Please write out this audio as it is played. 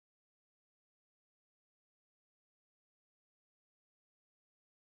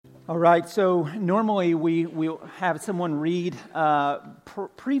All right, so normally we'll have someone read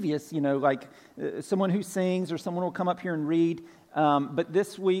previous, someone who sings or someone will come up here and read. But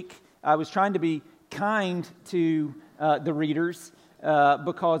this week I was trying to be kind to the readers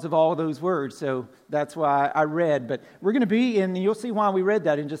because of all those words. So that's why I read. But we're going to be in, and you'll see why we read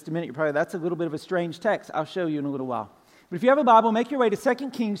that in just a minute. You're probably, that's a little bit of a strange text. I'll show you in a little while. But if you have a Bible, make your way to 2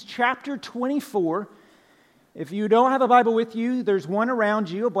 Kings chapter 24. If you don't have a Bible with you, there's one around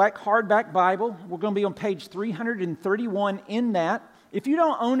you, a black hardback Bible. We're going to be on page 331 in that. If you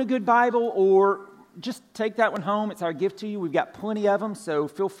don't own a good Bible, or just take that one home, it's our gift to you. We've got plenty of them, so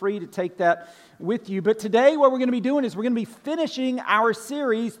feel free to take that with you. But today what we're going to be doing is we're going to be finishing our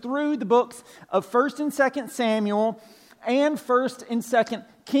series through the books of 1st and 2nd Samuel and 1st and 2nd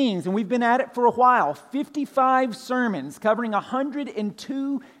Kings. And we've been at it for a while, 55 sermons covering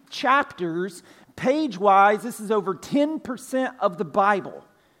 102 chapters. Page-wise, this is over 10% of the Bible.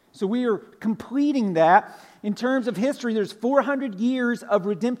 So we are completing that. In terms of history, there's 400 years of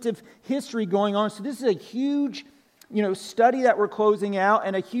redemptive history going on. So this is a huge, study that we're closing out,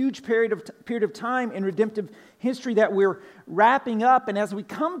 and a huge period of time in redemptive history that we're wrapping up. And as we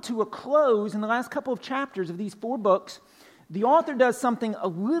come to a close in the last couple of chapters of these 4 books, the author does something a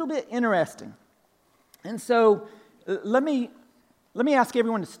little bit interesting. And so let me ask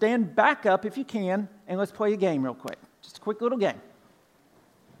everyone to stand back up if you can, and let's play a game real quick. Just a quick little game.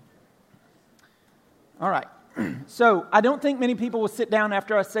 All right. So I don't think many people will sit down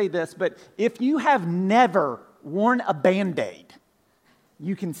after I say this, but if you have never worn a Band-Aid,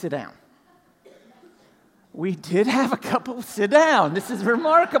 you can sit down. We did have a couple sit down. This is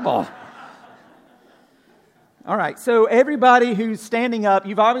remarkable. All right, so everybody who's standing up,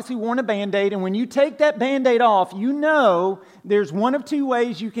 you've obviously worn a Band-Aid, and when you take that Band-Aid off, you know there's one of 2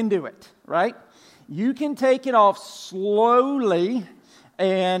 ways you can do it, right? You can take it off slowly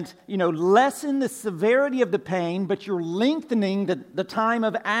and, lessen the severity of the pain, but you're lengthening the time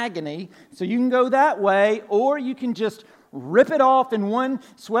of agony, so you can go that way, or you can just rip it off in one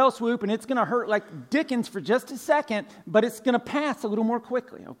swell swoop, and it's going to hurt like dickens for just a second, but it's going to pass a little more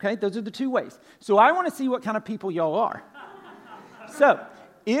quickly, okay? Those are the 2 ways. So I want to see what kind of people y'all are. So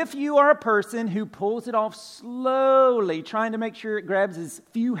if you are a person who pulls it off slowly, trying to make sure it grabs as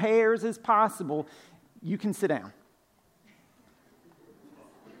few hairs as possible, you can sit down.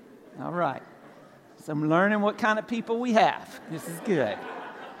 All right. So I'm learning what kind of people we have. This is good.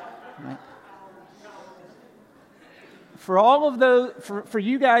 All right. For all of those, for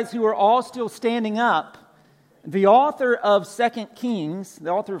you guys who are all still standing up, the author of 2 Kings, the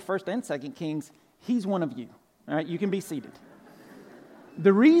author of 1st and 2nd Kings, he's one of you. All right, you can be seated.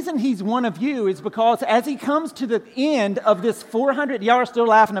 The reason he's one of you is because as he comes to the end of this 400, y'all are still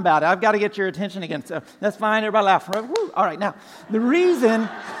laughing about it. I've got to get your attention again, so that's fine. Everybody laugh. Woo. All right, now, the reason,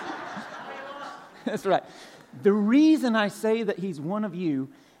 that's right. The reason I say that he's one of you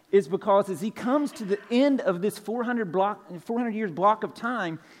is because as he comes to the end of this 400 years block of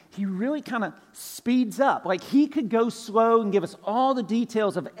time, he really kind of speeds up. Like he could go slow and give us all the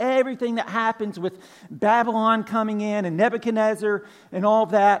details of everything that happens with Babylon coming in and Nebuchadnezzar and all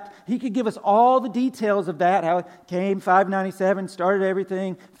of that. He could give us all the details of that, how it came, 597, started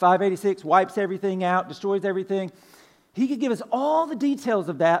everything, 586, wipes everything out, destroys everything. He could give us all the details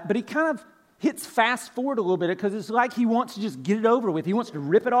of that, but he kind of hits fast forward a little bit because it's like he wants to just get it over with. He wants to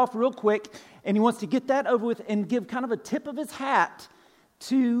rip it off real quick, and he wants to get that over with and give kind of a tip of his hat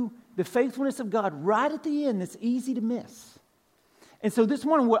to the faithfulness of God right at the end that's easy to miss. And so this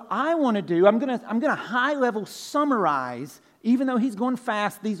morning, what I want to do, I'm gonna high level summarize, even though he's going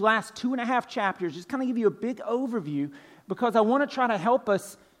fast, these last 2.5 chapters, just kind of give you a big overview, because I want to try to help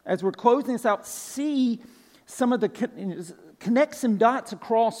us as we're closing this out see some of the connect some dots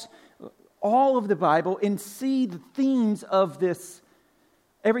across all of the Bible and see the themes of this,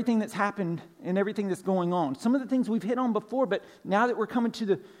 everything that's happened and everything that's going on. Some of the things we've hit on before, but now that we're coming to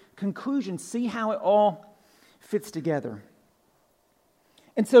the conclusion, see how it all fits together.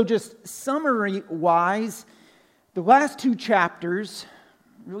 And so just summary-wise, the last 2 chapters,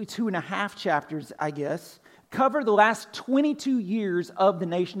 really 2.5 chapters, I guess, cover the last 22 years of the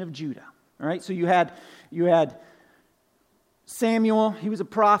nation of Judah. All right, so you had Samuel, he was a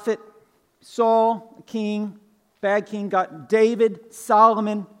prophet. Saul, a king, bad king, got David,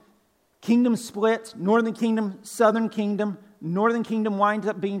 Solomon, kingdom splits, northern kingdom, southern kingdom. Northern kingdom winds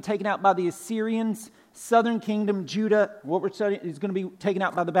up being taken out by the Assyrians. Southern kingdom, Judah, what we're studying, is going to be taken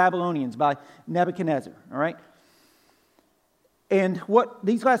out by the Babylonians, by Nebuchadnezzar, all right? And what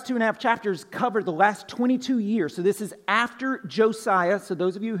these last 2.5 chapters cover the last 22 years. So this is after Josiah. So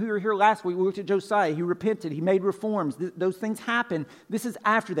those of you who were here last week, we looked at Josiah. He repented. He made reforms. Those things happened. This is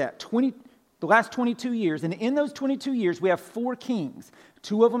after that, the last 22 years. And in those 22 years, we have 4 kings.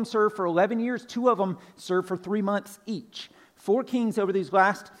 2 of them served for 11 years. 2 of them served for 3 months each. 4 kings over these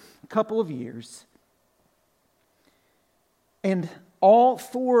last couple of years. And all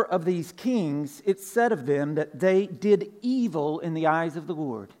 4 of these kings, it's said of them that they did evil in the eyes of the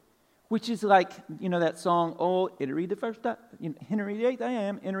Lord. Which is like, that song, oh, Henry the first, Henry the eighth I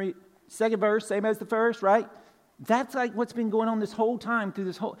am, Henry, second verse, same as the first, right? That's like what's been going on this whole time through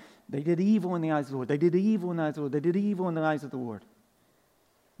this whole, they did evil in the eyes of the Lord. They did evil in the eyes of the Lord. They did evil in the eyes of the Lord.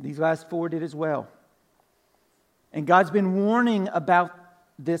 These last 4 did as well. And God's been warning about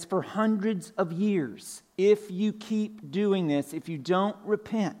this for hundreds of years. If you keep doing this, if you don't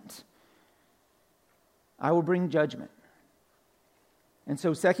repent, I will bring judgment. And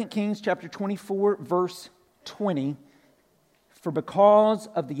so 2 Kings chapter 24, verse 20, for because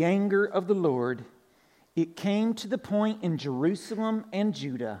of the anger of the Lord, it came to the point in Jerusalem and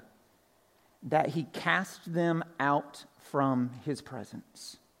Judah that he cast them out from his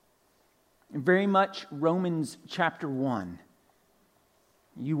presence. And very much Romans chapter 1.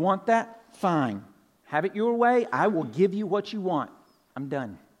 You want that? Fine. Have it your way. I will give you what you want. I'm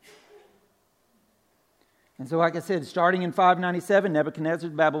done. And so, like I said, starting in 597, Nebuchadnezzar,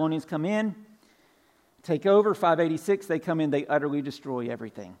 the Babylonians come in, take over. 586, they come in, they utterly destroy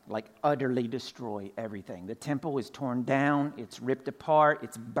everything. Like, utterly destroy everything. The temple is torn down, it's ripped apart,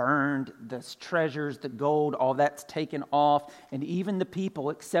 it's burned, the treasures, the gold, all that's taken off, and even the people,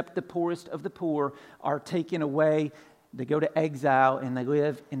 except the poorest of the poor, are taken away. They go to exile and they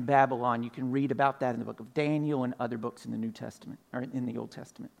live in Babylon. You can read about that in the book of Daniel and other books in the New Testament, or in the Old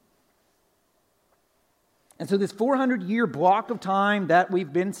Testament. And so this 400-year block of time that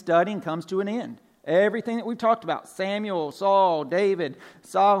we've been studying comes to an end. Everything that we've talked about, Samuel, Saul, David,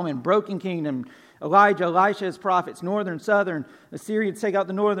 Solomon, broken kingdom, Elijah, Elisha as prophets, northern, southern, Assyrians take out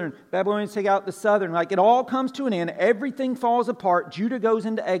the northern, Babylonians take out the southern. Like, it all comes to an end. Everything falls apart. Judah goes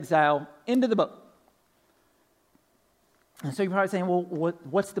into exile. End of the book. And so you're probably saying, well,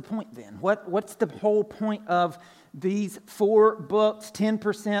 what's the point then? What's the whole point of these 4 books,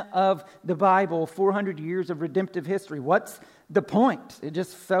 10% of the Bible, 400 years of redemptive history? What's the point? It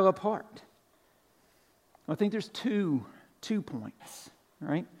just fell apart. I think there's two points,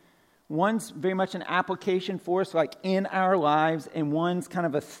 right? One's very much an application for us, like in our lives, and one's kind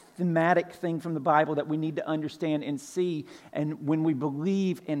of a thematic thing from the Bible that we need to understand and see. And when we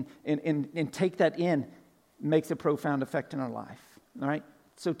believe and take that in, makes a profound effect in our life. All right?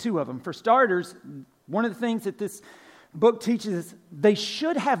 So 2 of them. For starters, one of the things that this book teaches is they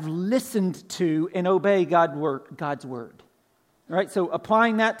should have listened to and obeyed God's word. All right? So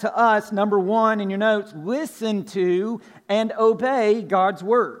applying that to us, number 1 in your notes, listen to and obey God's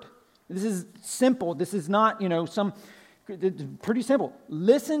word. This is simple. This is not, pretty simple.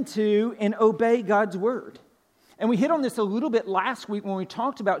 Listen to and obey God's word. And we hit on this a little bit last week when we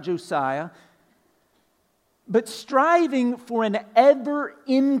talked about Josiah. But striving for an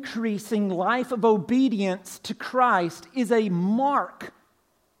ever-increasing life of obedience to Christ is a mark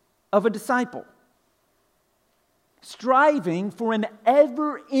of a disciple. Striving for an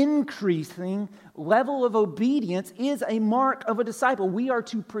ever-increasing level of obedience is a mark of a disciple. We are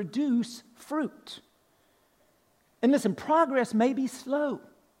to produce fruit. And listen, progress may be slow,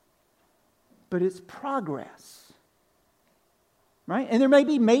 but it's progress. Right? And there may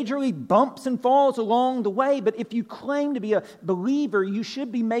be majorly bumps and falls along the way, but if you claim to be a believer, you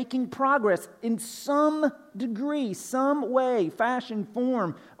should be making progress in some degree, some way, fashion,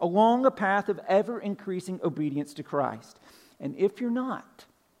 form, along a path of ever-increasing obedience to Christ. And if you're not,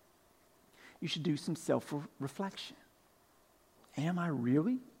 you should do some self-reflection. Am I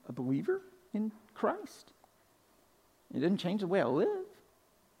really a believer in Christ? It doesn't change the way I live.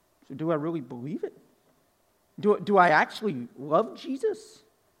 So do I really believe it? Do I actually love Jesus?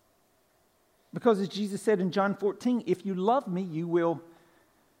 Because as Jesus said in John 14, if you love me, you will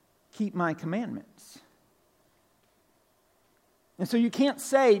keep my commandments. And so you can't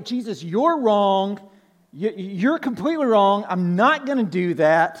say, Jesus, you're wrong. You're completely wrong. I'm not going to do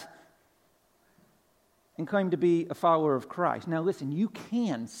that. And claim to be a follower of Christ. Now listen, you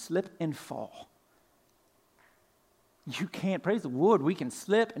can slip and fall. You can't, praise the Lord, we can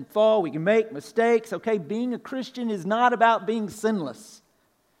slip and fall, we can make mistakes. Okay, being a Christian is not about being sinless.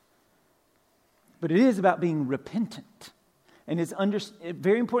 But it is about being repentant. And it's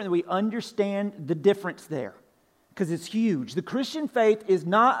very important that we understand the difference there. Because it's huge. The Christian faith is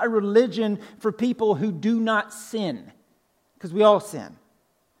not a religion for people who do not sin. because we all sin.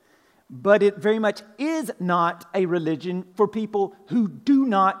 But it very much is not a religion for people who do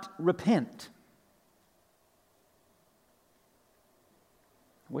not repent.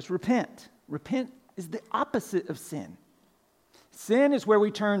 What's repent? Repent is the opposite of sin. Sin is where we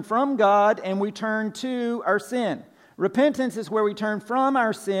turn from God and we turn to our sin. Repentance is where we turn from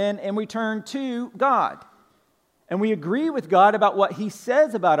our sin and we turn to God. And we agree with God about what He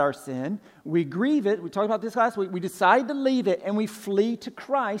says about our sin. We grieve it. We talked about this last week. We decide to leave it and we flee to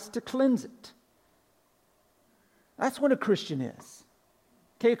Christ to cleanse it. That's what a Christian is.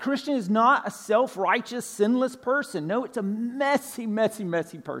 Okay, a Christian is not a self-righteous, sinless person. No, it's a messy, messy,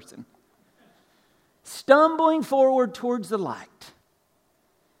 messy person. Stumbling forward towards the light.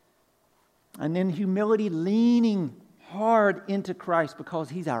 And in humility, leaning hard into Christ because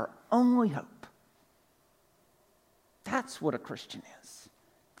He's our only hope. That's what a Christian is.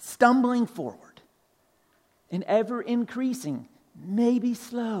 Stumbling forward. And ever increasing, maybe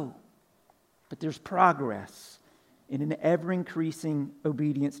slow, but there's progress in an ever-increasing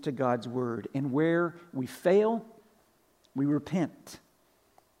obedience to God's word. And where we fail, we repent.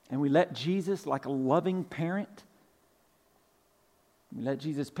 And we let Jesus, like a loving parent, we let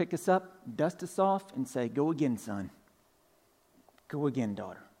Jesus pick us up, dust us off, and say, go again, son. Go again,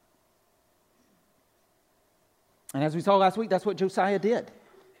 daughter. And as we saw last week, that's what Josiah did.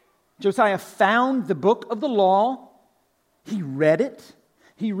 Josiah found the book of the law. He read it.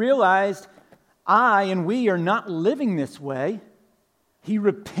 He realized, I and we are not living this way. He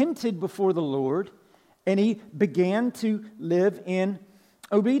repented before the Lord, and he began to live in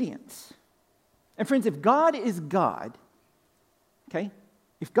obedience. And friends, if God is God, okay,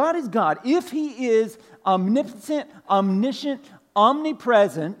 if God is God, if He is omnipotent, omniscient,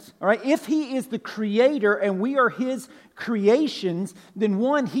 omnipresent, all right, if He is the Creator and we are His creations, then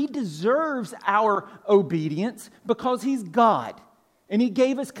one, He deserves our obedience because He's God. And He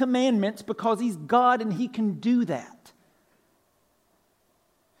gave us commandments because He's God and He can do that.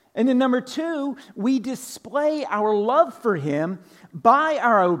 And then number two, we display our love for Him by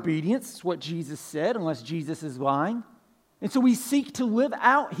our obedience. That's what Jesus said, unless Jesus is lying. And so we seek to live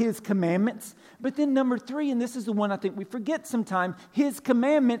out His commandments. But then number three, and this is the one I think we forget sometimes, His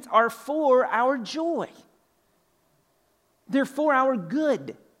commandments are for our joy. They're for our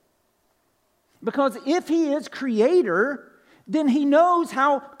good. Because if He is Creator, then He knows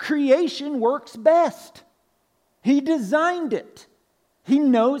how creation works best. He designed it. He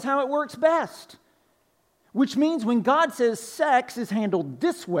knows how it works best. Which means when God says sex is handled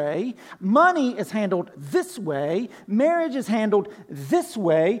this way, money is handled this way, marriage is handled this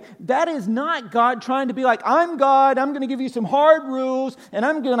way, that is not God trying to be like, I'm God, I'm going to give you some hard rules, and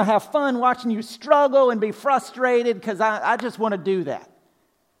I'm going to have fun watching you struggle and be frustrated because I just want to do that.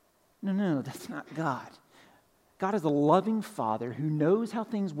 No, that's not God. God is a loving Father who knows how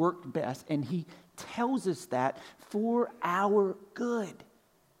things work best, and He tells us that for our good.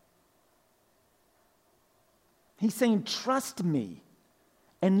 He's saying, trust me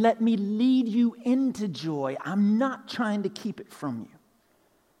and let me lead you into joy. I'm not trying to keep it from you.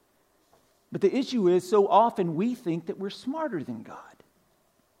 But the issue is, so often we think that we're smarter than God.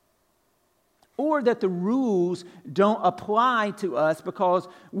 Or that the rules don't apply to us because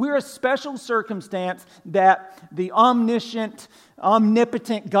we're a special circumstance that the omniscient,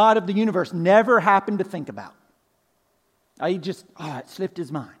 omnipotent God of the universe never happened to think about. It slipped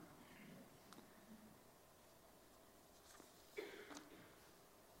his mind.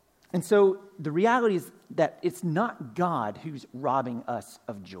 And so the reality is that it's not God who's robbing us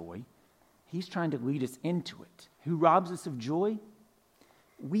of joy. He's trying to lead us into it. Who robs us of joy?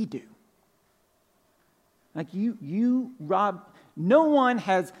 We do. Like you rob. No one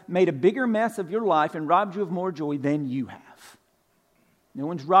has made a bigger mess of your life and robbed you of more joy than you have. No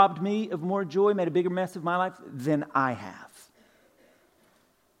one's robbed me of more joy, made a bigger mess of my life than I have.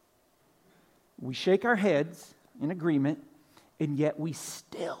 We shake our heads in agreement, and yet we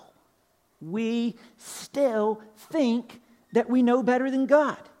still think that we know better than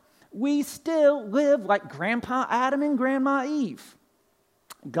God. We still live like Grandpa Adam and Grandma Eve.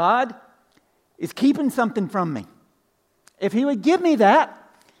 God is keeping something from me. If He would give me that,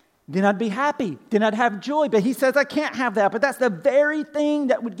 then I'd be happy. Then I'd have joy. But He says I can't have that. But that's the very thing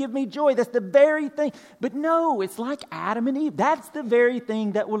that would give me joy. That's the very thing. But no, it's like Adam and Eve. That's the very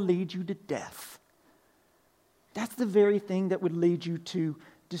thing that will lead you to death. That's the very thing that would lead you to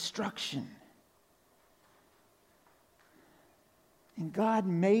destruction. And God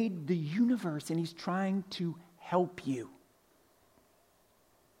made the universe, and He's trying to help you.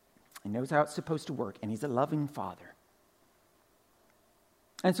 He knows how it's supposed to work, and He's a loving Father.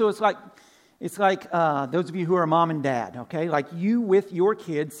 And so it's like, It's like those of you who are mom and dad, okay? Like you with your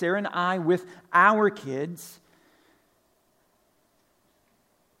kids, Sarah and I with our kids.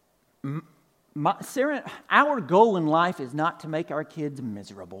 Sarah, our goal in life is not to make our kids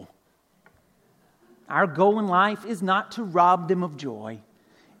miserable. Our goal in life is not to rob them of joy.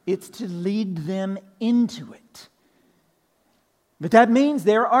 It's to lead them into it. But that means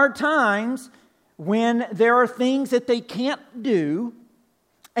there are times when there are things that they can't do,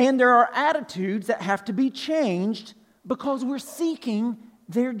 and there are attitudes that have to be changed because we're seeking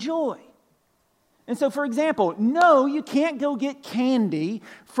their joy. And so, for example, no, you can't go get candy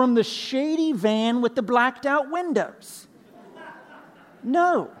from the shady van with the blacked out windows.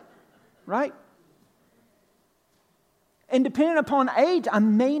 No, right? And depending upon age, I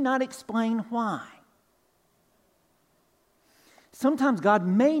may not explain why. Sometimes God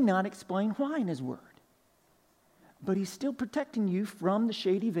may not explain why in His Word. But He's still protecting you from the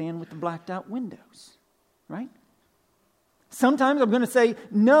shady van with the blacked out windows, right? Sometimes I'm going to say,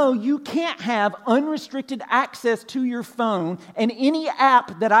 no, you can't have unrestricted access to your phone and any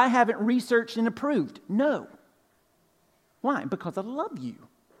app that I haven't researched and approved. No. Why? Because I love you.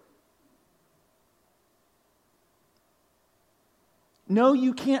 No,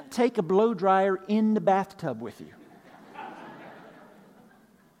 you can't take a blow dryer in the bathtub with you.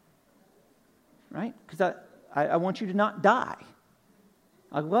 Right? Because I want you to not die.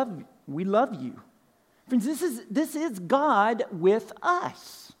 I love you. We love you. Friends, this is God with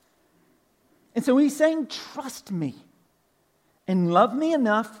us. And so He's saying, trust me and love me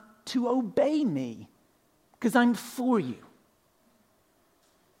enough to obey me because I'm for you.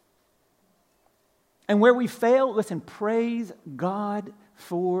 And where we fail, listen, praise God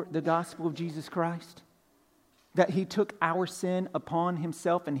for the gospel of Jesus Christ. That He took our sin upon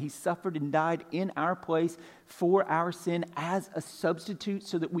Himself and He suffered and died in our place for our sin as a substitute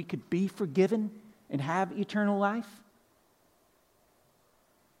so that we could be forgiven and have eternal life.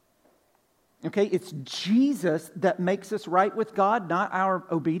 Okay, it's Jesus that makes us right with God, not our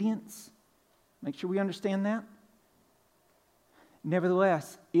obedience. Make sure we understand that.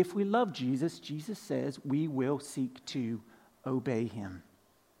 Nevertheless, if we love Jesus, Jesus says we will seek to obey Him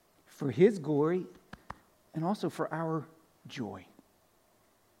for His glory and also for our joy.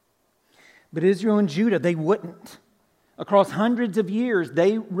 But Israel and Judah, they wouldn't. Across hundreds of years,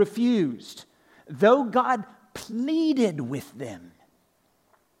 they refused, though God pleaded with them.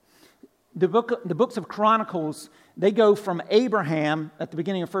 The books of Chronicles, they go from Abraham at the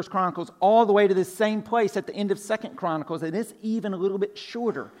beginning of 1 Chronicles all the way to this same place at the end of 2 Chronicles, and it's even a little bit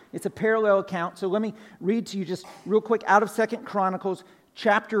shorter. It's a parallel account. So let me read to you just real quick out of 2 Chronicles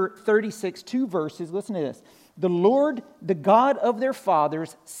chapter 36, 2 verses. Listen to this. The Lord, the God of their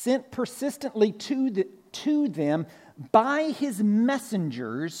fathers, sent persistently to them by His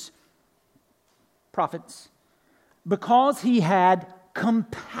messengers, prophets, because He had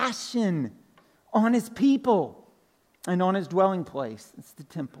compassion on His people and on His dwelling place. It's the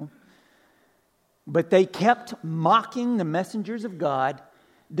temple. But they kept mocking the messengers of God,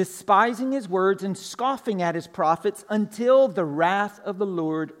 despising His words and scoffing at His prophets until the wrath of the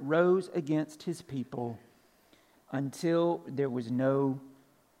Lord rose against His people, until there was no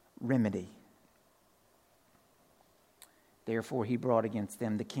remedy. Therefore He brought against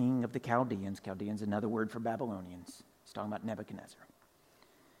them the king of the Chaldeans. Chaldeans, another word for Babylonians. It's talking about Nebuchadnezzar.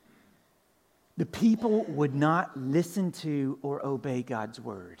 The people would not listen to or obey God's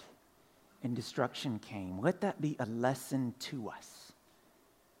word, and destruction came. Let that be a lesson to us.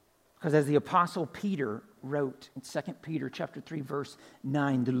 Because as the Apostle Peter wrote in 2 Peter chapter 3, verse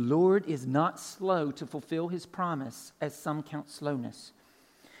 9, the Lord is not slow to fulfill His promise, as some count slowness,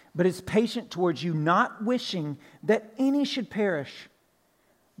 but is patient towards you, not wishing that any should perish,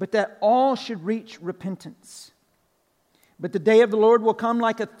 but that all should reach repentance. But the day of the Lord will come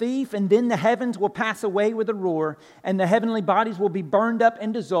like a thief, and then the heavens will pass away with a roar, and the heavenly bodies will be burned up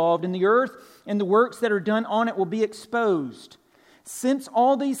and dissolved, and the earth and the works that are done on it will be exposed. Since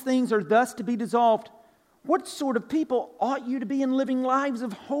all these things are thus to be dissolved, what sort of people ought you to be in living lives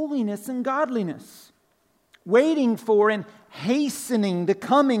of holiness and godliness, waiting for and hastening the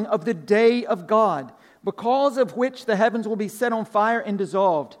coming of the day of God, because of which the heavens will be set on fire and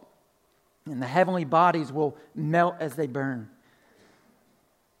dissolved, and the heavenly bodies will melt as they burn.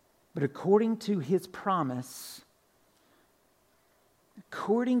 But according to His promise,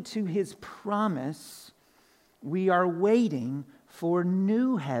 we are waiting for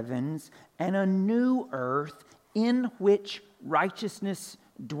new heavens and a new earth in which righteousness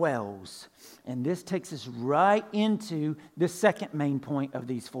dwells. And this takes us right into the second main point of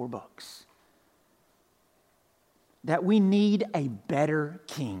these 4 books. That we need a better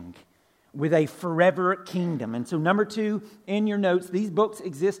king. with a forever kingdom. And so number 2 in your notes, these books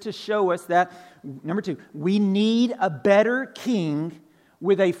exist to show us that, number 2, we need a better king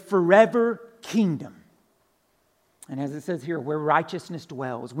with a forever kingdom. And as it says here, where righteousness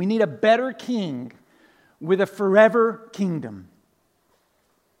dwells. We need a better king with a forever kingdom.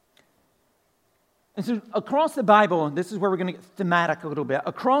 And so across the Bible, and this is where we're going to get thematic a little bit.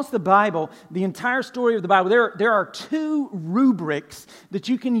 Across the Bible, the entire story of the Bible, there are 2 rubrics that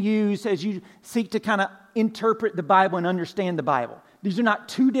you can use as you seek to kind of interpret the Bible and understand the Bible. These are not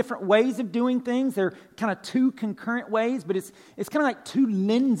 2 different ways of doing things. They're kind of 2 concurrent ways, but it's kind of like 2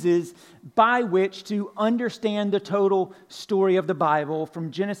 lenses by which to understand the total story of the Bible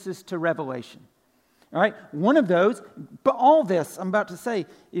from Genesis to Revelation. All right, one of those, but all this I'm about to say,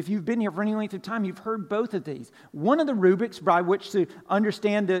 if you've been here for any length of time, you've heard both of these. One of the rubrics by which to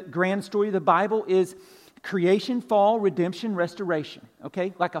understand the grand story of the Bible is creation, fall, redemption, restoration.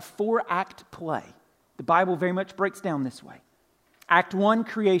 Okay, like a 4-act play. The Bible very much breaks down this way. Act 1,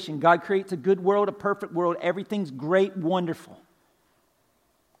 creation. God creates a good world, a perfect world. Everything's great, wonderful.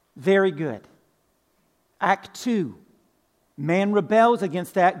 Very good. Act 2, man rebels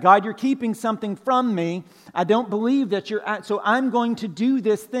against that. God, you're keeping something from me. I don't believe that so I'm going to do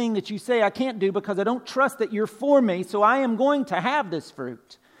this thing that you say I can't do because I don't trust that you're for me, so I am going to have this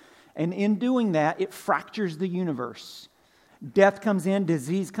fruit. And in doing that, it fractures the universe. Death comes in,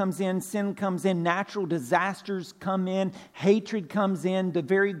 disease comes in, sin comes in, natural disasters come in, hatred comes in, the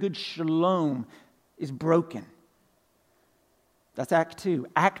very good shalom is broken. That's Act 2.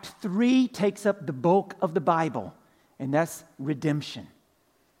 Act 3 takes up the bulk of the Bible, and that's redemption.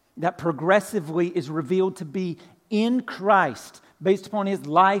 That progressively is revealed to be in Christ, based upon His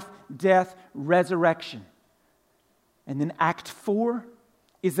life, death, resurrection. And then Act 4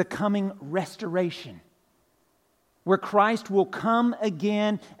 is the coming restoration, where Christ will come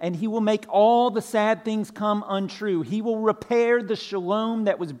again and He will make all the sad things come untrue. He will repair the shalom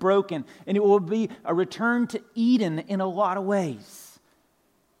that was broken, and it will be a return to Eden in a lot of ways.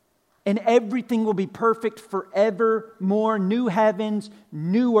 And everything will be perfect forevermore. New heavens,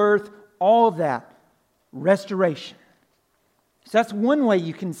 new earth, all of that. Restoration. So that's one way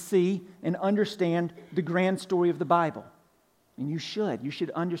you can see and understand the grand story of the Bible. And you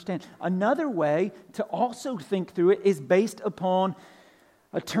should understand. Another way to also think through it is based upon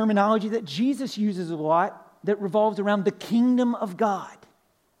a terminology that Jesus uses a lot that revolves around the kingdom of God.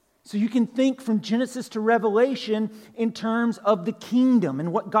 So you can think from Genesis to Revelation in terms of the kingdom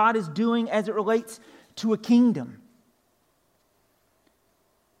and what God is doing as it relates to a kingdom.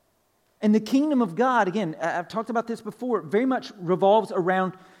 And the kingdom of God, again, I've talked about this before, very much revolves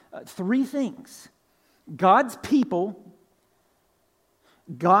around 3 things. God's people,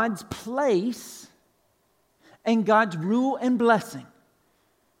 God's place, and God's rule and blessing.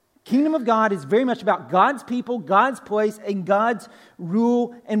 Kingdom of God is very much about God's people, God's place, and God's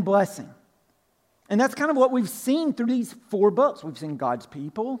rule and blessing. And that's kind of what we've seen through these 4 books. We've seen God's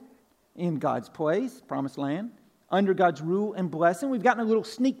people in God's place, promised land, under God's rule and blessing. We've gotten a little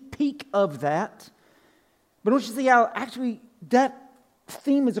sneak peek of that. But don't you see how actually that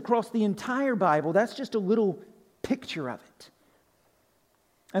theme is across the entire Bible? That's just a little picture of it.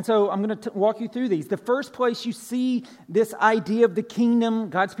 And so I'm going to walk you through these. The first place you see this idea of the kingdom,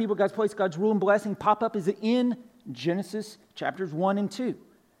 God's people, God's place, God's rule and blessing pop up is in Genesis chapters 1 and 2.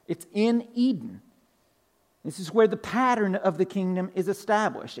 It's in Eden. This is where the pattern of the kingdom is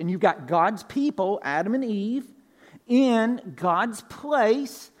established. And you've got God's people, Adam and Eve, in God's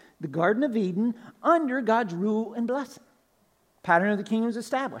place, the Garden of Eden, under God's rule and blessing. Pattern of the kingdom is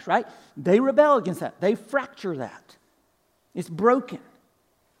established, right? They rebel against that. They fracture that. It's broken.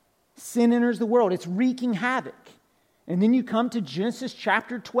 Sin enters the world. It's wreaking havoc. And then you come to Genesis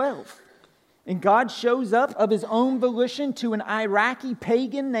chapter 12. And God shows up of His own volition to an Iraqi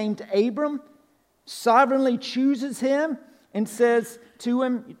pagan named Abram, sovereignly chooses him and says to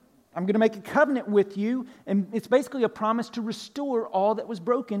him, I'm going to make a covenant with you. And it's basically a promise to restore all that was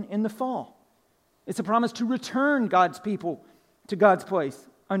broken in the fall. It's a promise to return God's people to God's place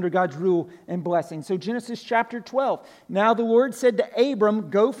under God's rule and blessing. So Genesis chapter 12. Now the Lord said to Abram,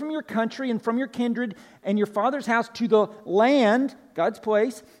 go from your country and from your kindred and your father's house to the land, God's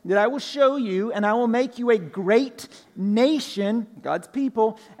place, that I will show you, and I will make you a great nation, God's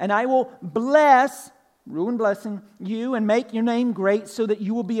people, and I will bless, rule and blessing, you and make your name great so that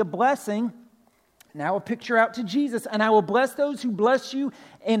you will be a blessing. Now a picture out to Jesus. And I will bless those who bless you,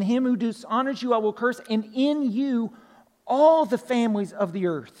 and him who dishonors you I will curse, and in you all the families of the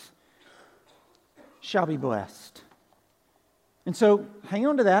earth shall be blessed. And so, hang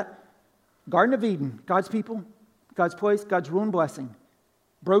on to that. Garden of Eden, God's people, God's place, God's rule and blessing.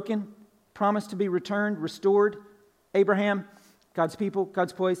 Broken, promised to be returned, restored. Abraham, God's people,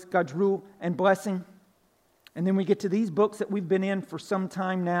 God's place, God's rule and blessing. And then we get to these books that we've been in for some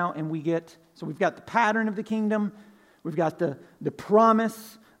time now, and we've got the pattern of the kingdom, we've got the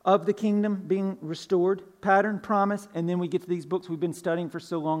promise of the kingdom being restored, pattern, promise, and then we get to these books we've been studying for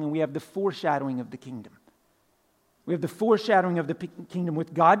so long, and we have the foreshadowing of the kingdom. We have the foreshadowing of the kingdom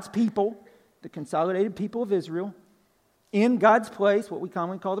with God's people, the consolidated people of Israel, in God's place, what we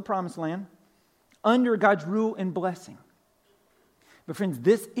commonly call the promised land, under God's rule and blessing. But friends,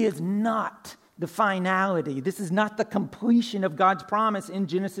 this is not the finality. This is not the completion of God's promise in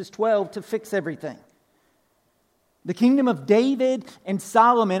Genesis 12 to fix everything. The kingdom of David and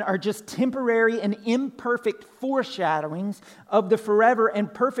Solomon are just temporary and imperfect foreshadowings of the forever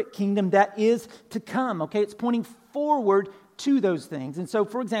and perfect kingdom that is to come. Okay, it's pointing forward to those things. And so,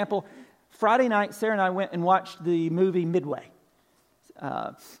 for example, Friday night, Sarah and I went and watched the movie Midway.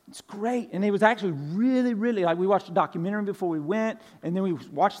 It's great, and it was actually really, really, like we watched a documentary before we went, and then we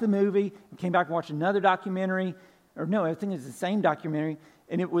watched the movie, and came back and watched another documentary, or no, I think it's the same documentary,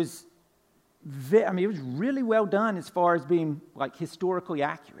 and it was really well done as far as being like historically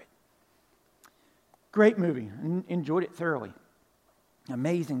accurate. Great movie, enjoyed it thoroughly.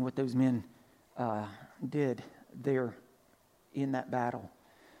 Amazing what those men did there in that battle.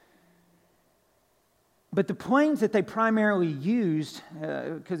 But the planes that they primarily used,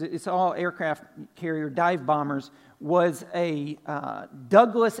 because it's all aircraft carrier dive bombers, was a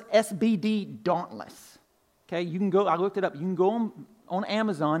Douglas SBD Dauntless. Okay, you can go, I looked it up, you can go on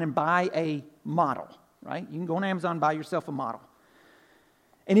Amazon and buy a model, right? You can go on Amazon and buy yourself a model.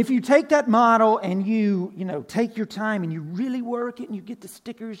 And if you take that model and you take your time and you really work it and you get the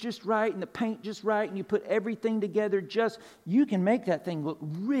stickers just right and the paint just right and you put everything together you can make that thing look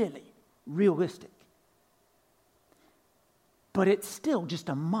really realistic. But it's still just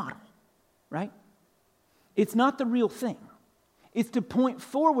a model, right? It's not the real thing. It's to point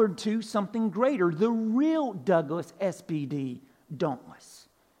forward to something greater, the real Douglas SBD Dauntless.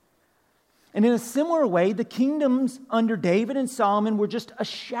 And in a similar way, the kingdoms under David and Solomon were just a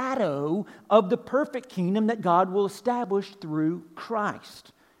shadow of the perfect kingdom that God will establish through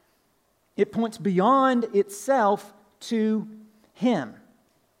Christ. It points beyond itself to Him.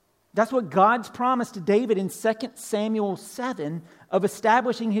 That's what God's promise to David in 2 Samuel 7 of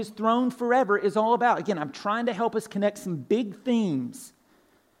establishing His throne forever is all about. Again, I'm trying to help us connect some big themes.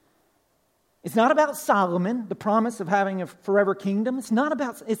 It's not about Solomon, the promise of having a forever kingdom.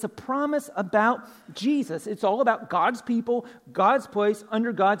 It's a promise about Jesus. It's all about God's people, God's place,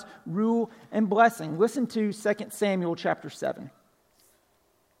 under God's rule and blessing. Listen to 2 Samuel chapter 7.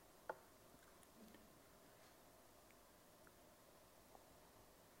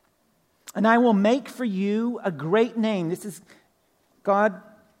 And I will make for you a great name. This is God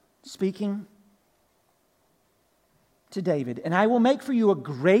speaking to David. And I will make for you a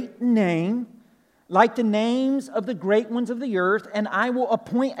great name, like the names of the great ones of the earth, and I will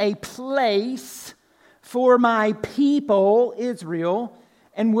appoint a place for my people, Israel,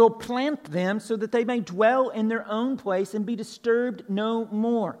 and will plant them so that they may dwell in their own place and be disturbed no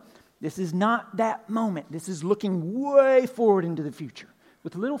more. This is not that moment. This is looking way forward into the future,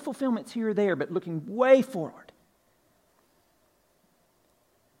 with little fulfillments here or there, but looking way forward.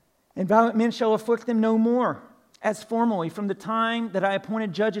 And violent men shall afflict them no more, as formerly, from the time that I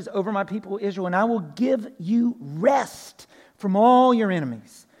appointed judges over my people Israel, and I will give you rest from all your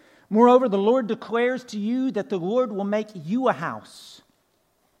enemies. Moreover, the Lord declares to you that the Lord will make you a house.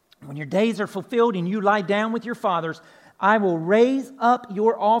 When your days are fulfilled and you lie down with your fathers, I will raise up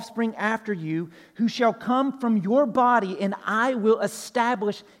your offspring after you, who shall come from your body, and I will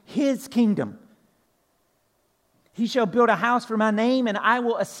establish His kingdom. He shall build a house for my name, and I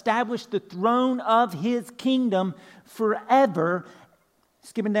will establish the throne of His kingdom forever.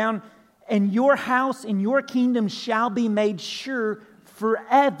 Skipping down, and your house and your kingdom shall be made sure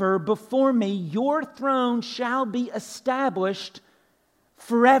forever before me. Your throne shall be established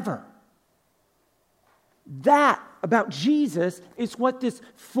forever. That about Jesus is what this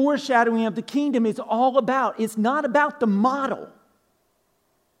foreshadowing of the kingdom is all about. It's not about the model.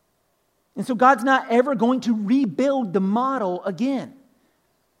 And so God's not ever going to rebuild the model again.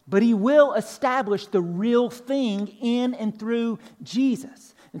 But He will establish the real thing in and through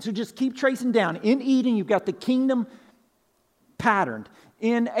Jesus. And so just keep tracing down. In Eden, you've got the kingdom patterned.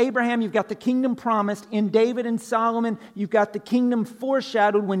 In Abraham, you've got the kingdom promised. In David and Solomon, you've got the kingdom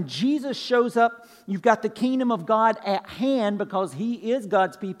foreshadowed. When Jesus shows up, you've got the kingdom of God at hand, because He is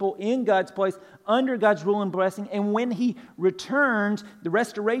God's people, in God's place, under God's rule and blessing. And when He returns, the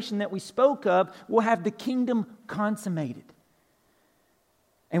restoration that we spoke of will have the kingdom consummated.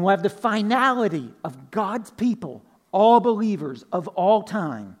 And we'll have the finality of God's people, all believers of all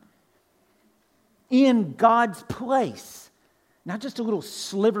time, in God's place. Not just a little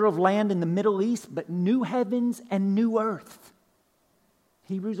sliver of land in the Middle East, but new heavens and new earth.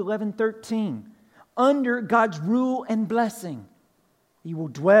 Hebrews 11:13. Under God's rule and blessing. He will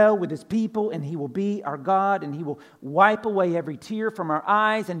dwell with His people, and He will be our God, and He will wipe away every tear from our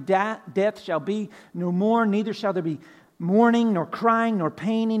eyes, and death shall be no more, neither shall there be mourning, nor crying, nor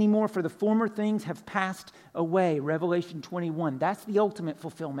pain anymore, for the former things have passed away. Revelation 21. That's the ultimate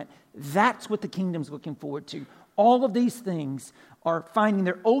fulfillment. That's what the kingdom's looking forward to. All of these things are finding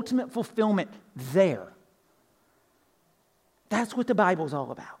their ultimate fulfillment there. That's what the Bible's all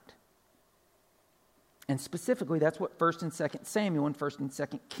about. And specifically, that's what 1st and 2nd Samuel and 1st and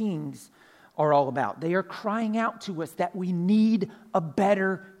 2nd Kings are all about. They are crying out to us that we need a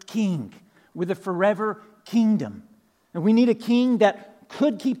better king with a forever kingdom. And we need a king that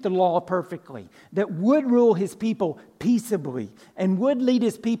could keep the law perfectly, that would rule his people peaceably, and would lead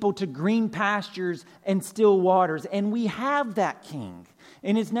his people to green pastures and still waters. And we have that king.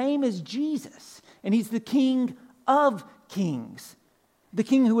 And his name is Jesus. And he's the King of Kings. The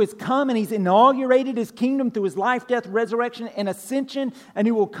King who has come and He's inaugurated His kingdom through His life, death, resurrection, and ascension. And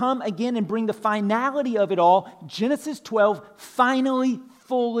He will come again and bring the finality of it all. Genesis 12, finally,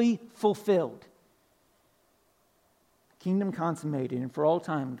 fully fulfilled. Kingdom consummated, and for all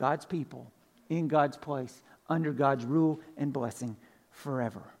time, God's people in God's place, under God's rule and blessing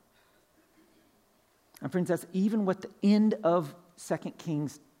forever. And friends, that's even what the end of 2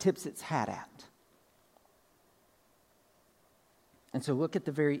 Kings tips its hat at. And so look at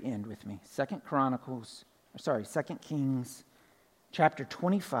the very end with me. 2 Kings chapter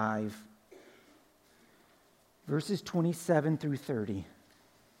 25, verses 27 through 30.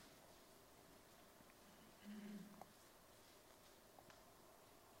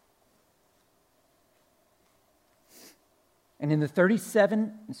 And in the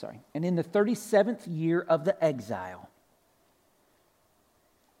 37th year of the exile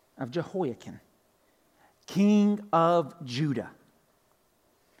of Jehoiakim, king of Judah,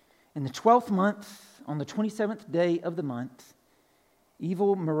 in the 12th month, on the 27th day of the month,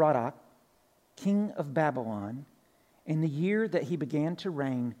 Evil-Merodach, king of Babylon, in the year that he began to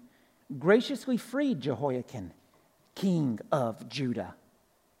reign, graciously freed Jehoiakim, king of Judah,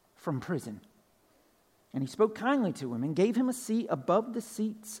 from prison. And he spoke kindly to him and gave him a seat above the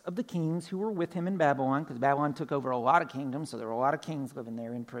seats of the kings who were with him in Babylon, because Babylon took over a lot of kingdoms, so there were a lot of kings living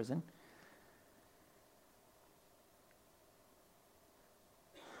there in prison.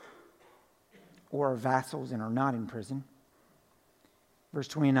 Or are vassals and are not in prison. Verse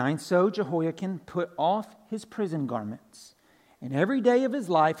 29, so Jehoiakim put off his prison garments, and every day of his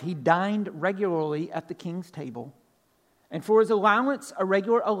life he dined regularly at the king's table. And for his allowance, a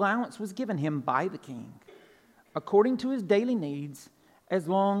regular allowance was given him by the king, according to his daily needs, as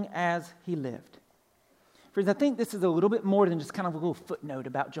long as he lived. Friends, I think this is a little bit more than just kind of a little footnote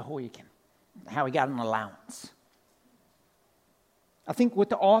about Jehoiakim, how he got an allowance. I think what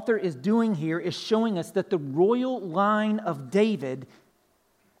the author is doing here is showing us that the royal line of David,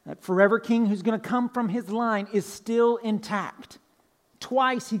 that forever king who's going to come from his line, is still intact.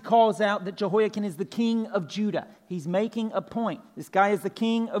 Twice he calls out that Jehoiakim is the king of Judah. He's making a point. This guy is the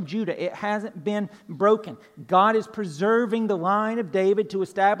king of Judah. It hasn't been broken. God is preserving the line of David to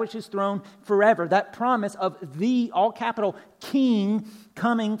establish His throne forever. That promise of the, all capital, king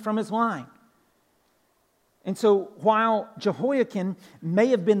coming from his line. And so while Jehoiakim may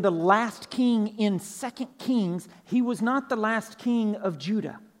have been the last king in 2 Kings, he was not the last king of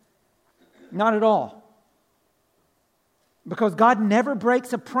Judah. Not at all. Because God never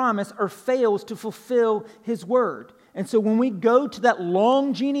breaks a promise or fails to fulfill His word. And so when we go to that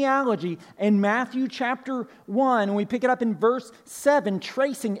long genealogy in Matthew chapter 1, and we pick it up in verse 7,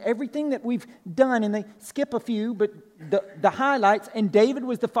 tracing everything that we've done, and they skip a few, but the highlights, and David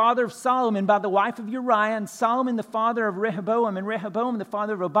was the father of Solomon by the wife of Uriah, and Solomon the father of Rehoboam, and Rehoboam the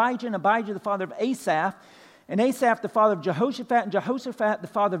father of Abijah, and Abijah the father of Asaph, and Asaph the father of Jehoshaphat, and Jehoshaphat the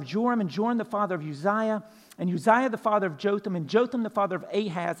father of Joram, and Joram the father of Uzziah, and Uzziah the father of Jotham, and Jotham the father of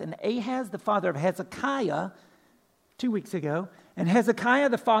Ahaz, and Ahaz the father of Hezekiah, 2 weeks ago, and Hezekiah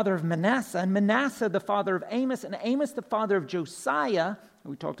the father of Manasseh, and Manasseh the father of Amos, and Amos the father of Josiah,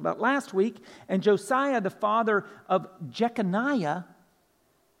 we talked about last week, and Josiah the father of Jeconiah,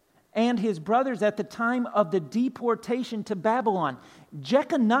 and his brothers at the time of the deportation to Babylon.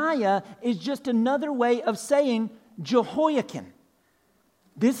 Jeconiah is just another way of saying Jehoiakim.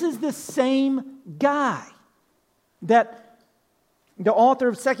 This is the same guy that the author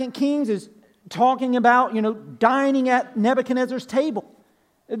of 2 Kings is talking about, dining at Nebuchadnezzar's table.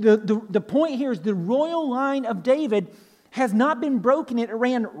 The point here is the royal line of David has not been broken. It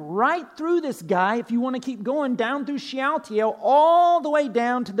ran right through this guy, if you want to keep going, down through Shealtiel, all the way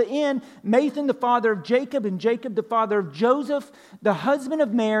down to the end. Nathan, the father of Jacob, and Jacob, the father of Joseph, the husband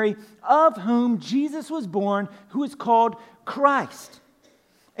of Mary, of whom Jesus was born, who is called Christ.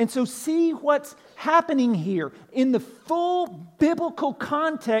 And so see what's happening here. In the full biblical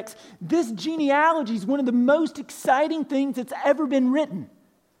context, this genealogy is one of the most exciting things that's ever been written.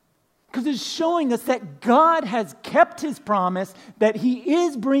 Because it's showing us that God has kept His promise, that He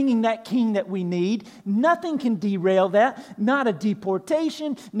is bringing that king that we need. Nothing can derail that. Not a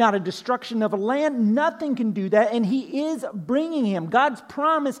deportation, not a destruction of a land. Nothing can do that. And He is bringing him. God's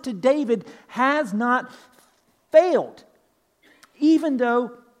promise to David has not failed. Even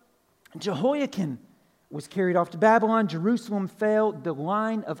though Jehoiakim was carried off to Babylon, Jerusalem fell, the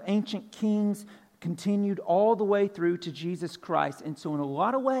line of ancient kings continued all the way through to Jesus Christ. And so in a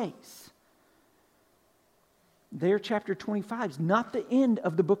lot of ways, there, chapter 25 is not the end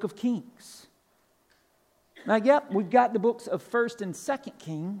of the book of Kings. Now, yep, we've got the books of 1st and 2nd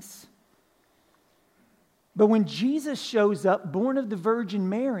Kings. But when Jesus shows up, born of the Virgin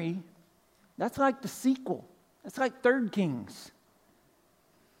Mary, that's like the sequel. That's like 3rd Kings.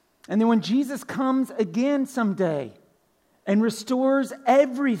 And then when Jesus comes again someday and restores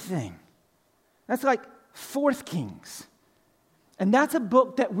everything, that's like 4th Kings. And that's a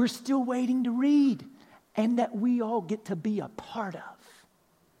book that we're still waiting to read and that we all get to be a part of.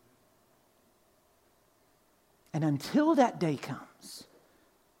 And until that day comes,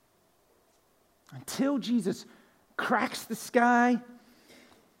 until Jesus cracks the sky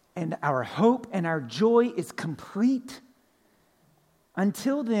and our hope and our joy is complete,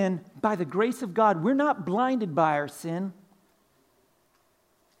 until then, by the grace of God, we're not blinded by our sin.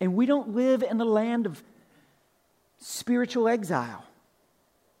 And we don't live in a land of spiritual exile.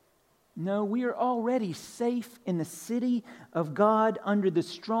 No, we are already safe in the city of God under the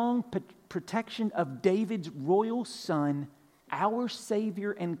strong protection of David's royal son, our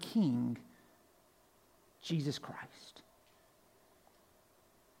Savior and King, Jesus Christ.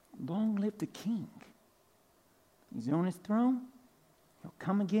 Long live the King. He's on His throne. He'll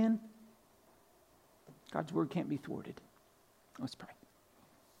come again. God's word can't be thwarted. Let's pray.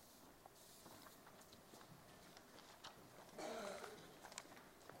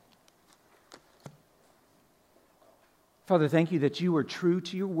 Father, thank you that you are true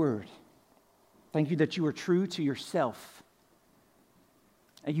to your word. Thank you that you are true to yourself.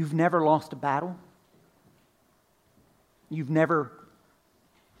 You've never lost a battle. You've never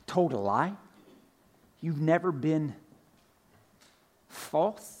told a lie. You've never been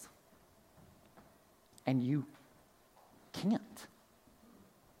false. And you can't.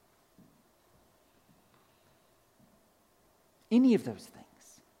 Any of those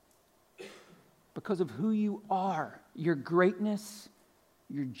things. Because of who you are. Your greatness,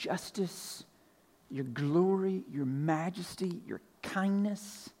 your justice, your glory, your majesty, your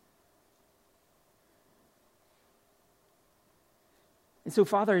kindness. And so,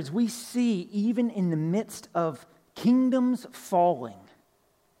 Father, as we see, even in the midst of kingdoms falling,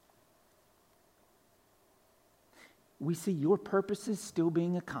 we see your purposes still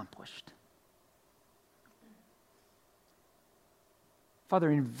being accomplished. Father,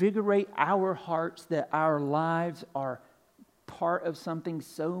 invigorate our hearts that our lives are part of something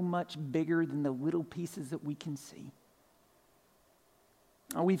so much bigger than the little pieces that we can see.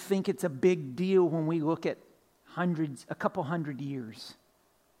 We think it's a big deal when we look at a couple hundred years.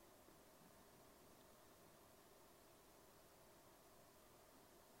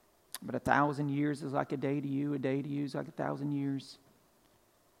 But 1,000 years is like a day to you is like 1,000 years.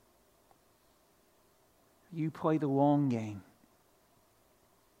 You play the long game.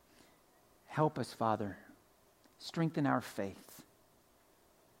 Help us, Father. Strengthen our faith.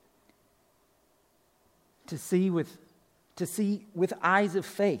 To see with eyes of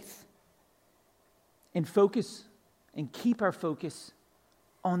faith. And focus and keep our focus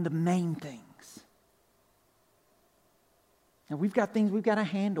on the main things. Now we've got things we've got to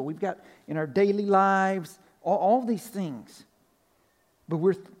handle. We've got in our daily lives, all these things. But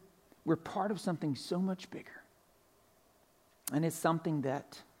we're part of something so much bigger. And it's something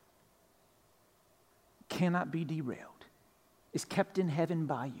that cannot be derailed. It's kept in heaven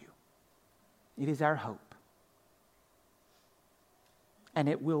by you. It is our hope. And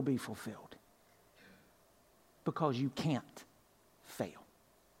it will be fulfilled. Because you can't fail.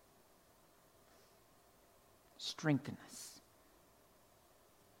 Strengthen us.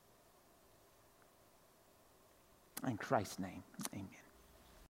 In Christ's name, amen.